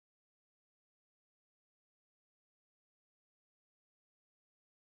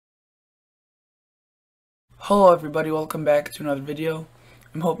Hello everybody, welcome back to another video.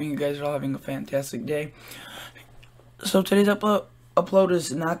 I'm hoping you guys are all having a fantastic day. So today's upload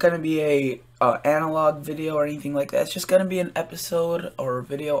is not going to be a analog video or anything like that. It's just going to be an episode or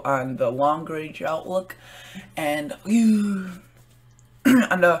video on the long range outlook and on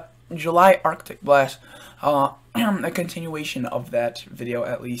the July Arctic blast. A continuation of that video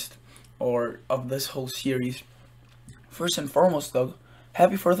at least, or of this whole series. First and foremost though,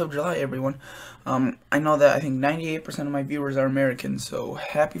 happy 4th of July, everyone. I know that I think 98% of my viewers are American, so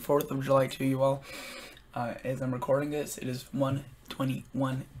happy 4th of July to you all. As I'm recording this, it is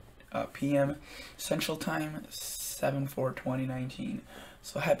 1:21 p.m. Central Time, 7/4/2019.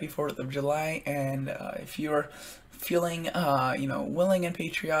 So happy 4th of July, and if you're feeling, willing and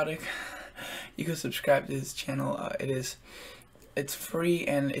patriotic, you can subscribe to this channel. It's free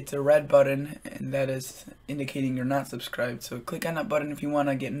and it's a red button, and that is indicating you're not subscribed. So click on that button if you want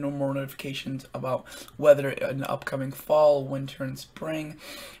to get no more notifications about weather in the upcoming fall, winter, and spring,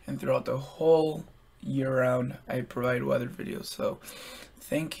 and throughout the whole year round I provide weather videos. So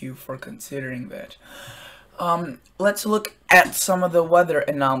thank you for considering that. Let's look at some of the weather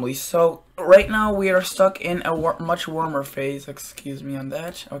anomalies. So right now we are stuck in a much warmer phase. Excuse me on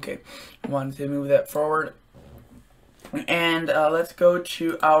that. Okay, I wanted to move that forward. And let's go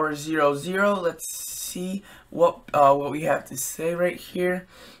to our 00. Let's see what we have to say right here.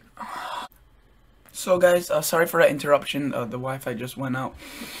 So guys, sorry for that interruption. The Wi-Fi just went out.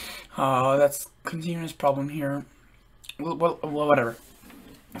 That's continuous problem here. Well, whatever.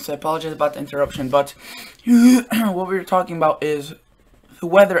 So I apologize about the interruption, but what we were talking about is the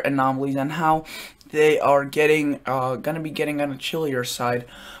weather anomalies and how they are gonna be getting on a chillier side,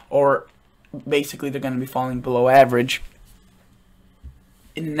 or basically they're going to be falling below average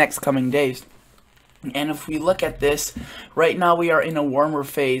in the next coming days. And if we look at this, right now we are in a warmer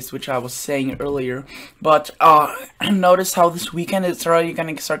phase, which I was saying earlier, but notice how this weekend it's already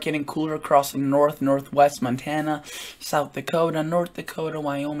going to start getting cooler across the northwest Montana, South Dakota, North Dakota,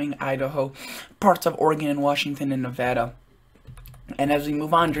 Wyoming, Idaho, parts of Oregon and Washington and Nevada. And as we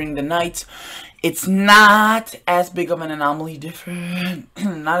move on during the night, it's not as big of an anomaly difference.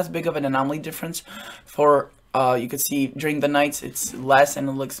 For you could see during the nights it's less and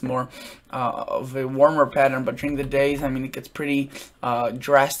it looks more of a warmer pattern, but during the days, I mean, it gets pretty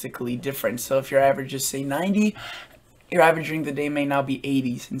drastically different. So if your average is say 90, your average during the day may now be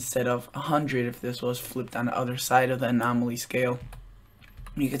 80s instead of 100 if this was flipped on the other side of the anomaly scale.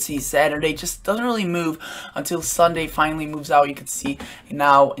 You can see Saturday just doesn't really move until Sunday finally moves out. You can see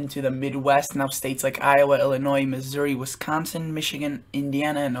now into the Midwest. Now states like Iowa, Illinois, Missouri, Wisconsin, Michigan,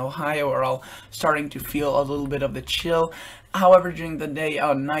 Indiana, and Ohio are all starting to feel a little bit of the chill. However, during the day,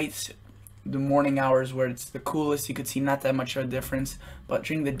 nights, the morning hours where it's the coolest, you could see not that much of a difference. But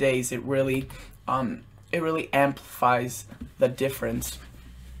during the days, it really amplifies the difference.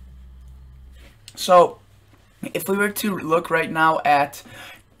 So if we were to look right now at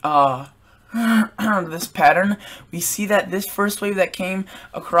this pattern, we see that this first wave that came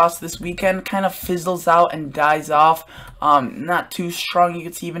across this weekend kind of fizzles out and dies off. Not too strong. You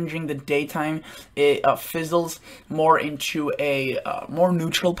can see even during the daytime it fizzles more into a more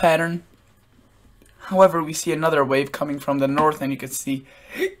neutral pattern. However, we see another wave coming from the north, and you can see,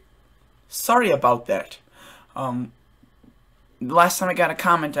 sorry about that. Last time I got a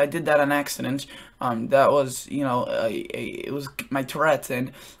comment, I did that on accident. That was, it was my Tourette's,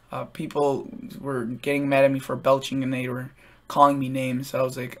 and people were getting mad at me for belching, and they were calling me names. So I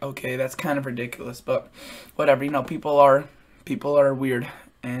was like, okay, that's kind of ridiculous, but whatever. People are weird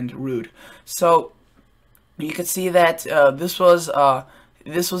and rude. So you could see that this was a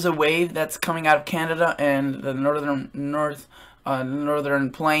wave that's coming out of Canada and the northern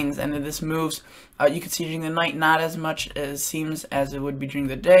plains, and then this moves. You can see during the night not as much as seems as it would be during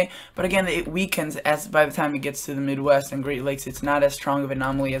the day, but again it weakens as by the time it gets to the Midwest and Great Lakes. It's not as strong of an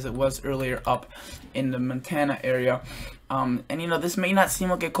anomaly as it was earlier up in the Montana area. And this may not seem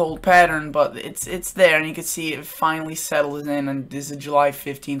like a cold pattern, but it's there, and you can see it finally settles in. And this is July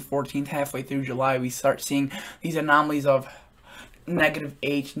 15th, 14th, halfway through July, we start seeing these anomalies of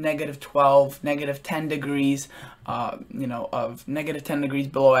 -8, -12, -10 degrees, of -10 degrees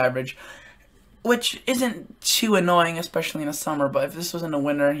below average, which isn't too annoying, especially in the summer. But if this was in the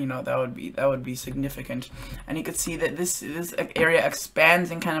winter, that would be significant. And you can see that this area expands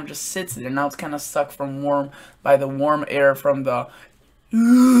and kind of just sits there. Now it's kind of stuck by the warm air from the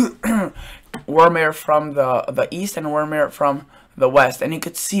east and warm air from the west. And you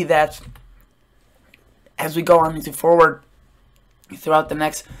could see that as we go on into forward. throughout the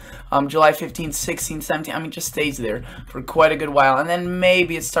next July 15th, 16th, 17th. I mean, just stays there for quite a good while, and then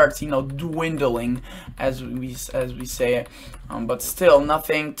maybe it starts, you know, dwindling, as we say it. But still,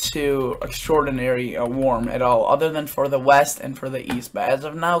 nothing too extraordinary warm at all, other than for the west and for the east. But as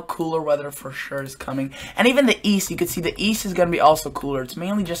of now, cooler weather for sure is coming, and even the east. You can see the east is going to be also cooler. It's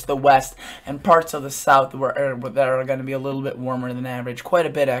mainly just the west and parts of the south that are going to be a little bit warmer than average, quite a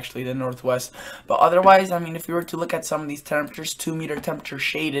bit actually. The northwest, but otherwise, I mean, if you were to look at some of these temperatures, 2-meter temperature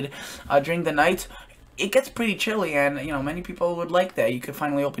shaded during the night, it gets pretty chilly, and you know, many people would like that. You could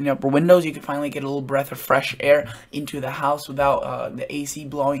finally open up your windows, you could finally get a little breath of fresh air into the house without the AC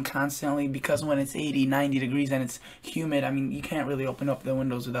blowing constantly, because when it's 80, 90 degrees and it's humid, I mean, you can't really open up the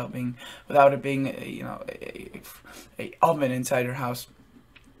windows without it being you know, a oven inside your house.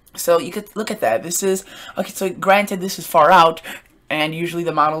 So you could look at that. This is okay, so granted this is far out, and usually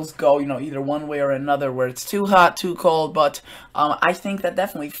the models go, you know, either one way or another, where it's too hot, too cold. But I think that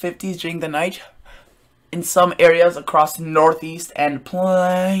definitely 50s during the night in some areas across the northeast and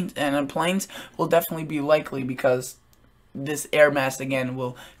plains will definitely be likely, because this air mass again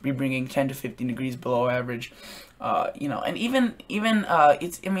will be bringing 10 to 15 degrees below average. You know, and even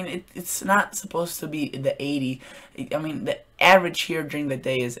it's not supposed to be the 80. I mean, the average here during the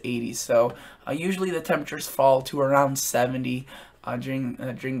day is 80. So usually the temperatures fall to around 70 during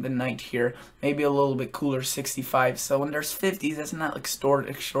the night here. Maybe a little bit cooler, 65. So when there's 50s, that's not like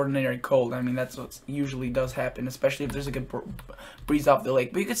extraordinary cold. I mean, that's what usually does happen, especially if there's a good breeze off the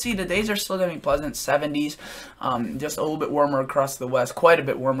lake. But you can see the days are still going to be pleasant, 70s, just a little bit warmer across the west, quite a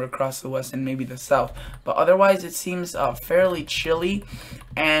bit warmer across the west and maybe the south. But otherwise, it seems fairly chilly,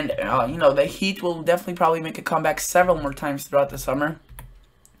 and you know, the heat will definitely probably make a comeback several more times throughout the summer.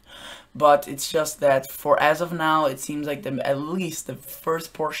 But it's just that for as of now, it seems like at least the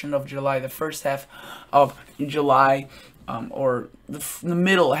first portion of July, the first half of July, or the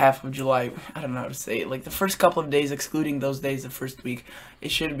middle half of July, I don't know how to say it, like the first couple of days, excluding those days, the first week,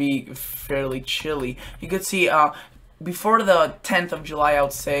 it should be fairly chilly. You could see before the 10th of July, I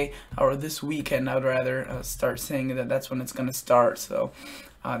would say, or this weekend, I would rather start saying that that's when it's going to start. So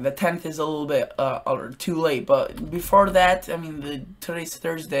the 10th is a little bit too late, but before that, I mean, today's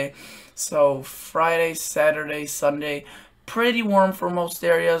Thursday, so Friday, Saturday, Sunday, pretty warm for most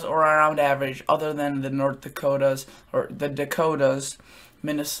areas, or around average, other than the North Dakotas, or the Dakotas,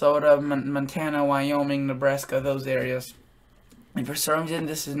 Minnesota, Montana, Wyoming, Nebraska, those areas. And for some reason,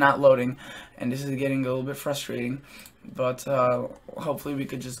 this is not loading, and this is getting a little bit frustrating, but hopefully we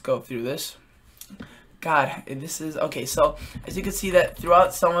could just go through this. God, this is okay. So as you can see, that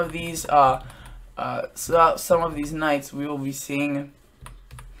throughout some of these nights, we will be seeing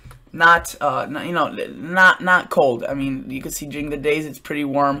not cold. I mean, you can see during the days it's pretty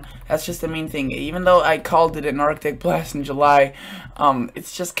warm. That's just the main thing. Even though I called it an Arctic blast in July,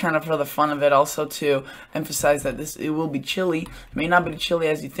 it's just kind of for the fun of it. Also to emphasize that it will be chilly. It may not be chilly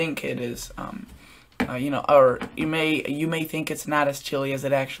as you think it is. You know, or you may think it's not as chilly as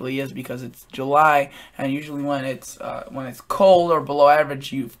it actually is, because it's July, and usually when it's cold or below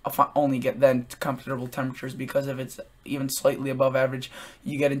average, you only get then comfortable temperatures, because if it's even slightly above average,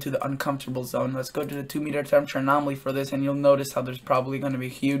 you get into the uncomfortable zone. Let's go to the 2-meter temperature anomaly for this, and you'll notice how there's probably going to be a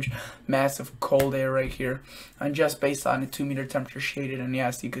huge, massive cold air right here, and just based on the 2-meter temperature shaded, and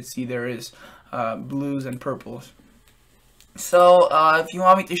yes, you could see there is blues and purples. So, if you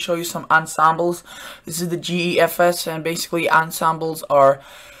want me to show you some ensembles, this is the GEFS, and basically ensembles are,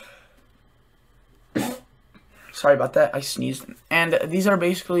 sorry about that, I sneezed, and these are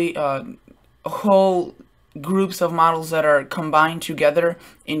basically whole groups of models that are combined together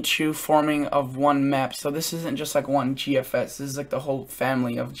into forming of one map. So this isn't just like one GFS, this is like the whole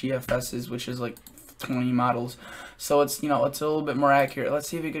family of GFSs, which is like 20 models. So it's, you know, it's a little bit more accurate. Let's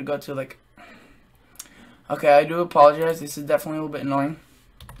see if we could go to like, okay, I do apologize. This is definitely a little bit annoying.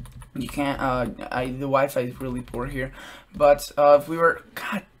 You can't, the Wi-Fi is really poor here. But if we were,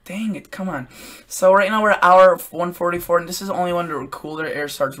 god dang it, come on. So right now we're at hour 144, and this is only when the cooler air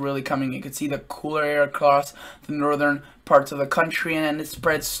starts really coming. You can see the cooler air across the northern parts of the country, and then it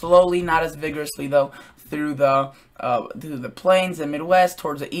spreads slowly, not as vigorously though, through the plains and Midwest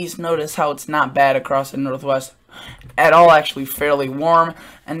towards the east. Notice how it's not bad across the Northwest at all, actually fairly warm.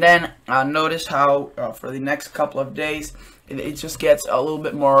 And then notice how for the next couple of days it just gets a little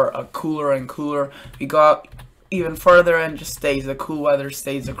bit more cooler and cooler. We go out even further and just stays, the cool weather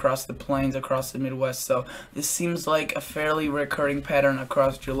stays across the plains, across the Midwest. So this seems like a fairly recurring pattern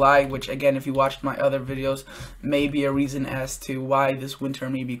across July, which again, if you watched my other videos, may be a reason as to why this winter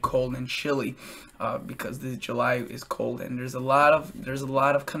may be cold and chilly, because this July is cold, and there's a lot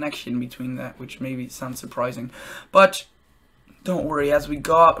of connection between that, which maybe sounds surprising. But don't worry, as we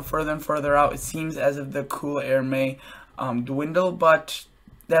go further and further out, it seems as if the cool air may dwindle, but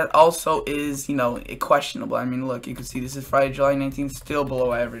that also is, you know, questionable. I mean, look, you can see this is Friday, July 19th, still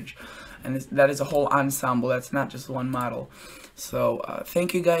below average. And that is a whole ensemble. That's not just one model. So,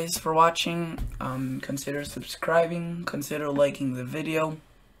 thank you guys for watching. Consider subscribing. Consider liking the video.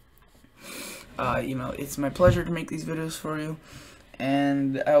 You know, it's my pleasure to make these videos for you.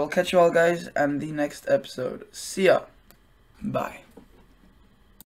 And I will catch you all guys on the next episode. See ya. Bye.